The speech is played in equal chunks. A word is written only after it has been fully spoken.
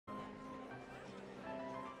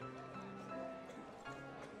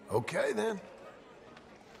Okay, then.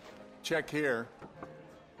 Check here.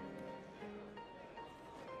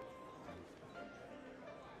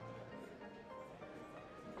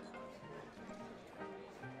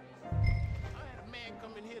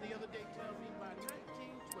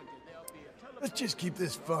 Let's just keep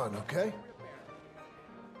this fun, okay?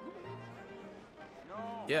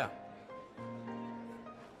 Yeah.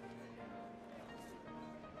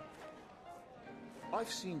 I've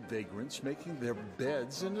seen vagrants making their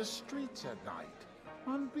beds in the streets at night.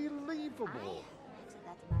 Unbelievable.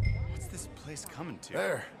 What's this place coming to?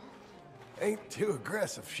 There. Ain't too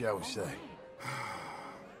aggressive, shall we say.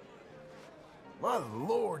 My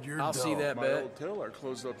lord, you're I'll dumb. see that My bet. old tailor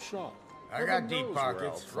closed up shop. I got Heaven deep knows where pockets,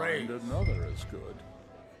 I'll find phrase. another as good.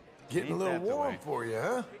 Getting a Ain't little that the warm way? for you,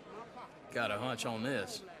 huh? Got a hunch on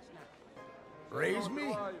this. Raise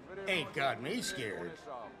me? Ain't got me scared.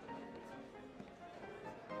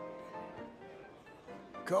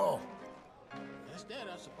 Call. That's that,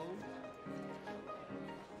 I suppose.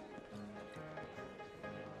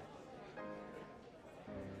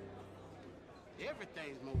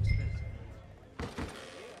 Everything's more expensive.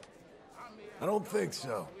 I don't think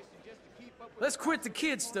so. Let's quit the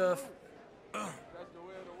kid stuff.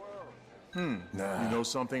 You Nah. know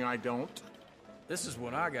something I don't? This is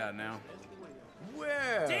what I got now.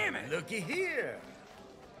 Well, Damn it. looky here.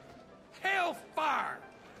 Hellfire!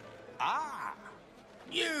 Ah,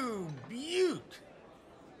 you beaut.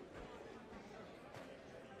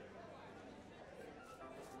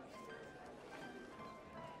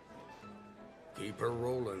 Keep her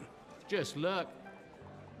rolling. Just luck.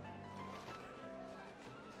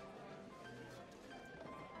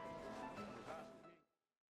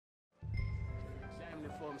 Examining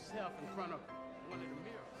it for himself in front of one of the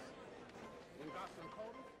mirrors. When Gosling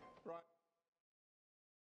called him? Right.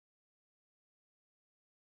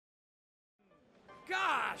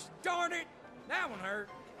 Gosh darn it! That one hurt.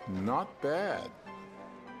 Not bad.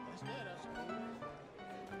 That's that, I suppose.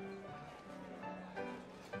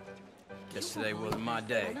 Guess today wasn't my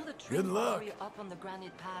day. Another trip Good luck. for you up on the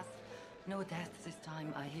granite path. No deaths this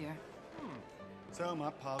time, I hear. So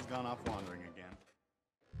my pa's gone off wandering again.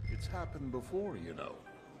 It's happened before, you know.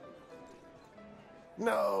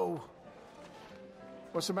 No.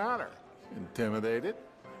 What's the matter? Intimidated?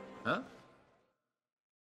 Huh?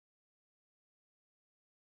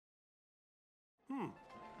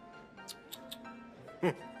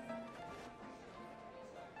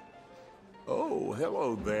 Oh,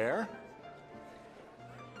 hello there.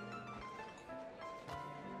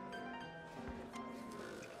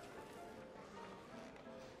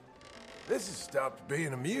 This has stopped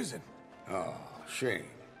being amusing. Oh, shame.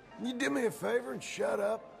 Can you do me a favor and shut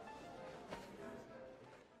up?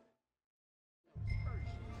 The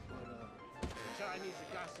Chinese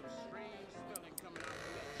have got some strange spelling coming out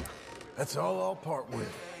from that shop. That's all I'll part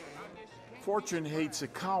with. Fortune hates a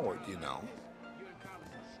coward, you know. You encounter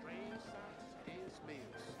some strange sights and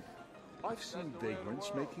smells. I've seen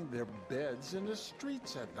vagrants making their beds in the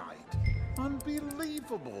streets at night.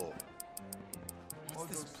 Unbelievable.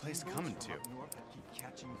 What's this place coming to?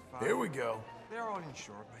 Here we go. They're all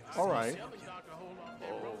insured by the All right. Tell the doctor hold off that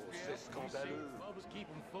rope there. Bubba's keep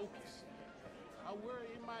him focused. I worry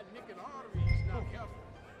he might nick an artery if he's not careful.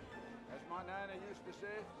 As my nana used to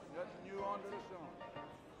say, nothing new under the sun.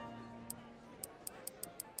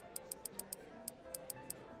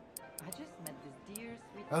 I just met this dear,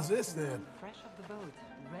 sweet... How's this, person, then? Fresh off the boat,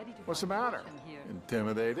 ready to What's the find matter? fortune here.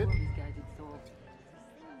 Intimidated? All these guys it's all...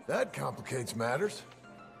 That complicates matters.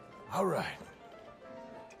 All right.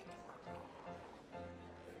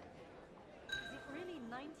 Is it really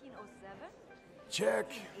 1907?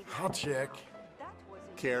 Check. I'll check. That was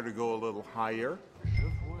in Care to go a little higher?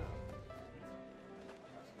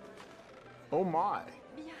 Oh my.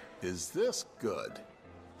 Is this good?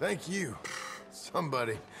 Thank you,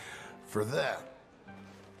 somebody, for that.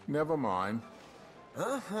 Never mind.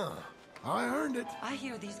 Uh-huh. I earned it. I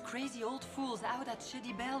hear these crazy old fools out at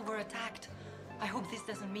Shady Belle were attacked. I hope this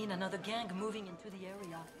doesn't mean another gang moving into the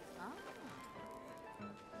area.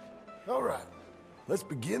 All right. Let's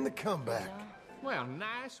begin the comeback. Well,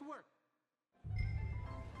 nice work.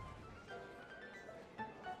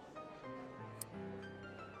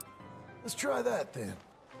 Let's try that then.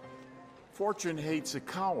 Fortune hates a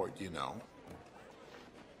coward, you know.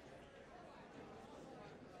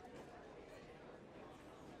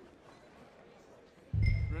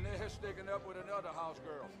 Renee has taken up with another house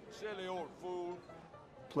girl. Silly old fool.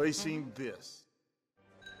 Placing this.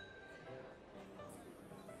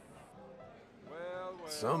 Well, well.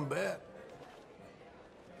 Some bet.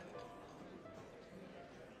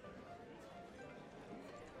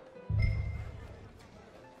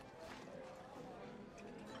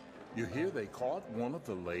 You hear they caught one of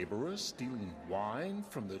the laborers stealing wine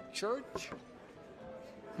from the church?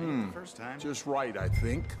 First time. Just right, I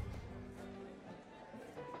think.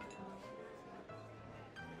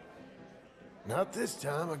 Not this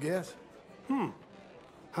time, I guess.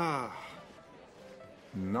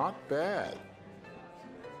 Not bad.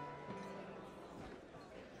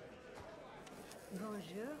 Bonjour,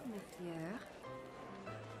 monsieur.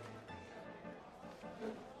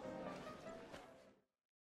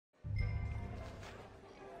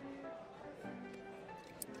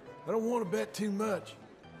 I don't want to bet too much.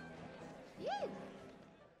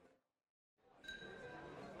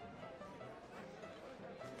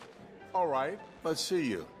 All right, let's see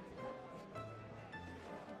you.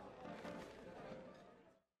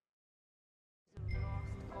 Lost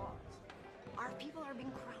cause. Our people are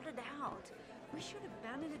being crowded out. We should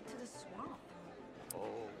abandon it to the swamp.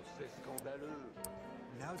 Oh, c'est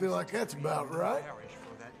scandaleux. I feel like that's about right.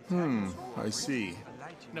 I see.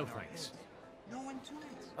 No thanks.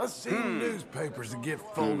 I've seen newspapers that get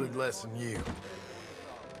folded less than you.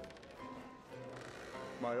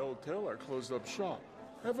 My old tailor closed up shop.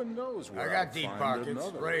 Heaven knows where I got I'll deep find pockets.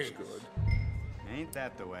 another as Raise. good. Ain't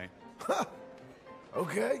that the way?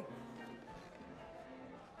 Okay.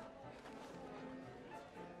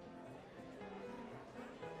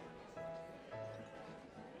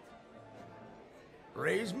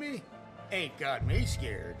 Raise me? Ain't got me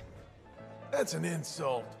scared. That's an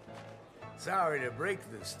insult. Sorry to break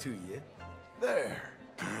this to you. There.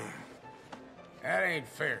 That ain't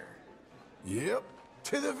fair. Yep.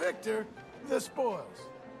 To the victor, the spoils.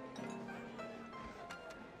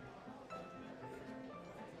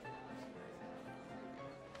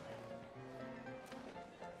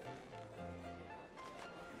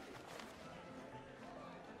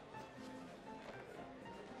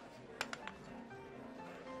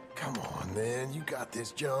 Come on, then. You got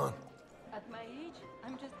this, John. At my age,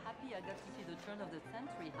 I'm just happy I got to see the turn of the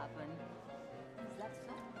century happen. Is that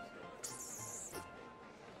so?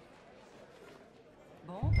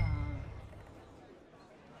 Bon ben...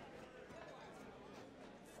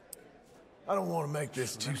 I don't want to make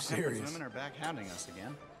this too Temperance serious. women are back hounding us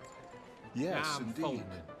again. Yes, I'm indeed. folding.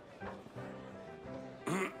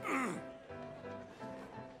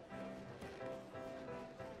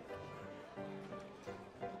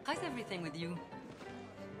 How's everything with you?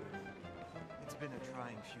 It's been a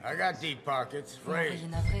trying few I got deep pockets. Raise. Navré,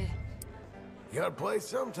 navré. You gotta play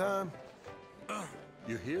sometime.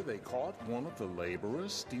 You hear they caught one of the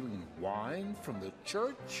laborers stealing wine from the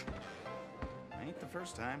church? Ain't the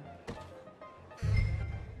first time.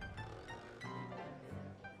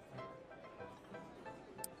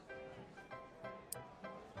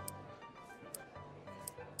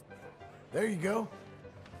 There you go.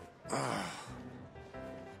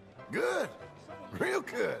 Good. Real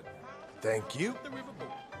good. Thank you. The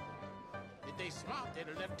riverboat. If they smart, they'd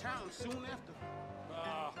have left town soon after.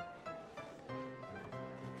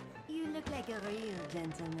 You look like a real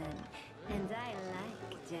gentleman, and I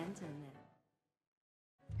like gentlemen.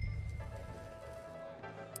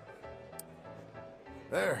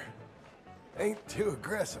 There. Ain't too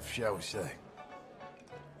aggressive, shall we say.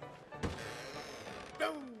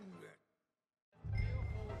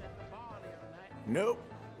 Nope.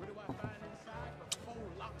 What do I find inside but 4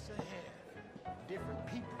 locks of hair? Different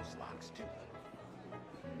people's locks, too.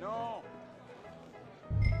 No.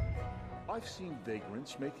 I've seen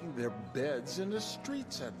vagrants making their beds in the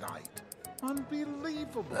streets at night.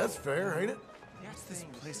 Unbelievable. That's fair, ain't it? What's this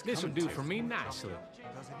place This'll coming do to? for me nicely.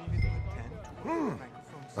 Does it even pretend to work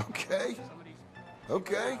microphones? Okay.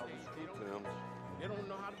 Okay. They don't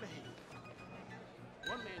know how to behave.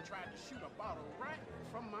 One man tried to shoot a bottle right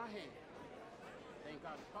from my hand. Thank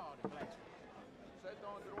God the car didn't blast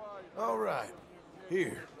me. All right.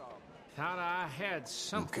 Here. Thought I had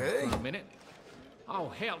something Okay. for a minute. Oh,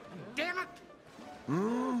 hell. Damn it!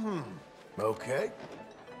 Okay.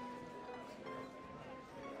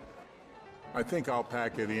 I think I'll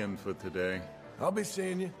pack it in for today. I'll be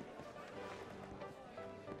seeing you.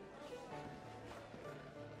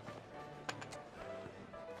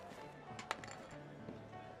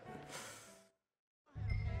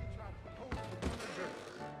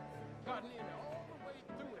 Got nearly all the way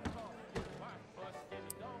through it. Car his wife busted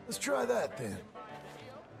any dog. Let's try that then.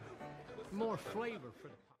 More flavor for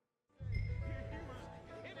the...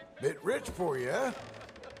 Bit rich for you, huh?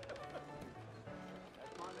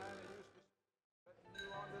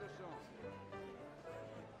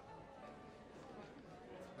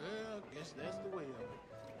 Well, guess that's the way of it.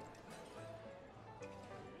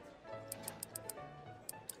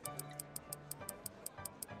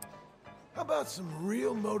 How about some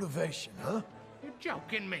real motivation, huh? You're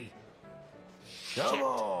joking me. Come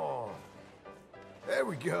on. There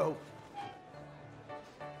we go.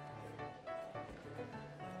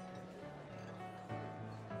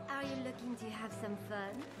 Are you looking to have some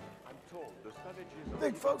fun? I'm told the savages I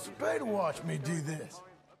think folks would pay to watch me do this.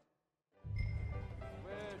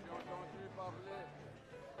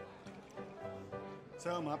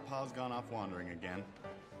 So my pa's gone off wandering again.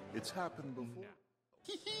 It's happened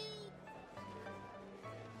before.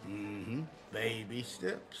 Mm-hmm. Baby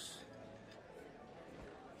steps.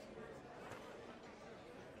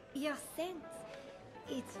 Your scent,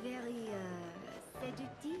 it's very,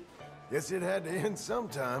 seductive. Guess it had to end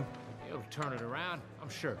sometime. It'll turn it around, I'm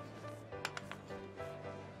sure.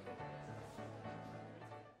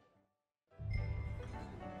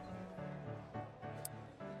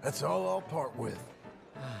 That's all I'll part with.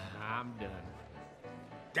 I'm done.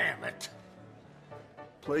 Damn it.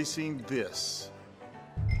 Placing this.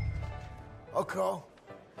 I'll call.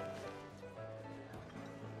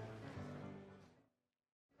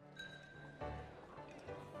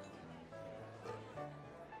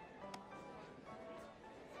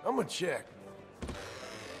 I'm gonna check.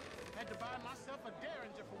 Had to buy myself a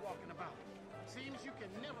derringer for walking about. Seems you can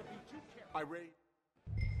never be too careful. I raid.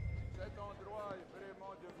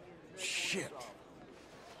 Shit.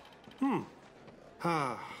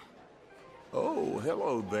 Oh,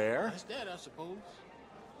 hello there. That's that, I suppose.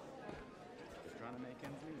 Just trying to make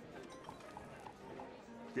ends meet.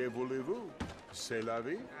 Que voulez-vous? C'est la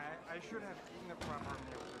vie? I should have eaten a proper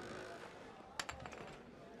meal.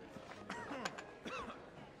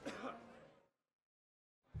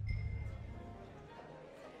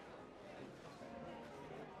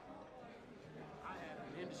 I had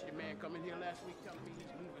an industry man come in here last week telling me he's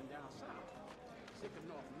moving down south. Sick of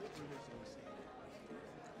North liberalism, he said.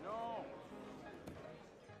 No.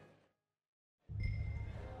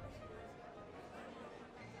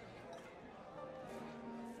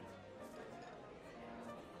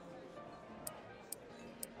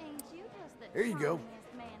 Ain't you just the Here you go.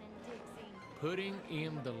 charmingest man in Dixie? Putting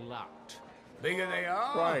in the lot. Bigger they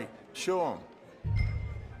are? Right. Show 'em.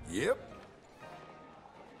 Yep.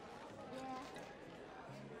 Yeah.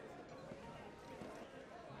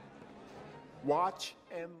 Watch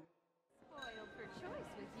and Spoiled for choice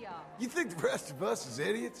with y'all. You think the rest of us is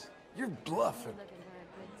idiots? You're You bluffing. looking for a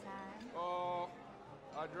good time? Oh,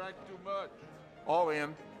 I drank too much. all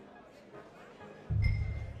in.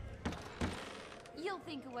 You'll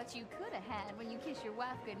think of what you could have had when you kiss your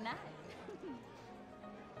wife goodnight.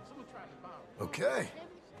 Someone tried to borrow. Okay.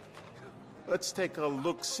 Let's take a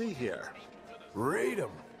look-see here. Read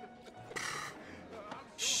 'em.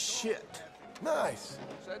 Shit. Nice.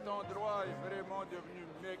 Cet endroit est vraiment devenu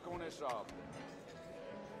méconnaissable.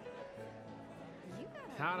 You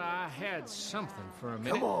gotta Thought I had something for a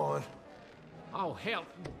minute. Come on. Oh, hell,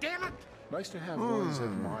 damn it! Nice to have one's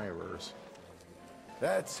admirers.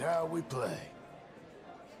 That's how we play.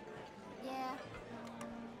 Yeah.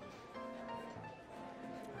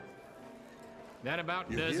 That about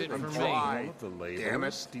You does hear it them for dry, me. the labor. Damn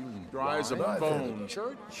it. Stealing dry as a Right. bone. Nice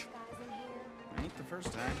Church. guys in here. Ain't the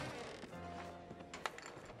first time.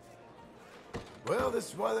 Well, this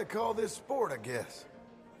is why they call this sport, I guess.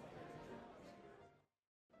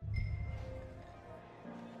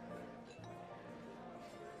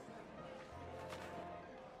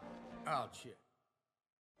 Oh, shit.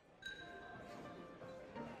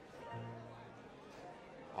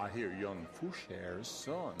 I hear young Foucher's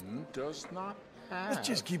son does not have. Let's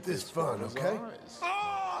just keep this his fun, father's okay?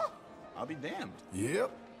 eyes. I'll be damned.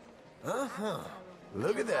 Yep. Uh-huh.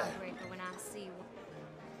 Look at that. Heartbreaker when I see one.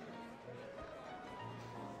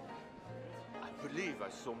 I believe I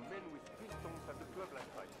saw men with pistons at the club last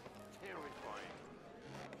night. Terrifying.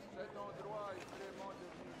 Cet endroit est vraiment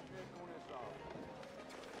devenu méconnaissable.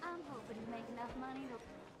 I'm hoping to make enough money to...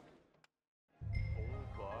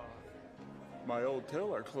 Oh, God. My old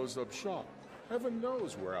tailor closed up shop. Heaven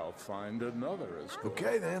knows where I'll find another as good.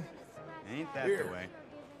 Okay, then. Ain't that Here. the way.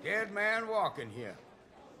 Dead man walking here.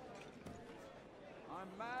 I'm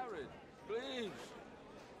married. Please.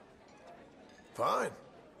 Fine.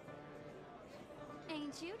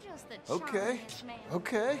 Ain't you just the Okay. charmingest man?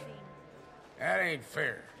 Okay. That ain't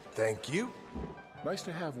fair. Thank you. Nice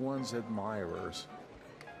to have one's admirers.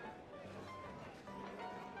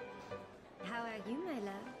 How are you, my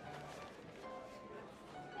love?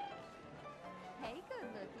 Hey, good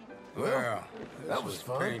looking. Well, that was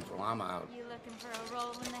fun. Painful. I'm out. You looking for a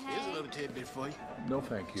roll in the Here's a hay? little tidbit for you. No,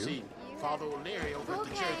 thank you. See, Father O'Leary over at the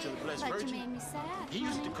Church of the Blessed but you Virgin, made me sad. he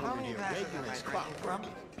used to honey. come in here regular as clockwork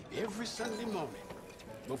every Sunday morning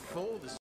before the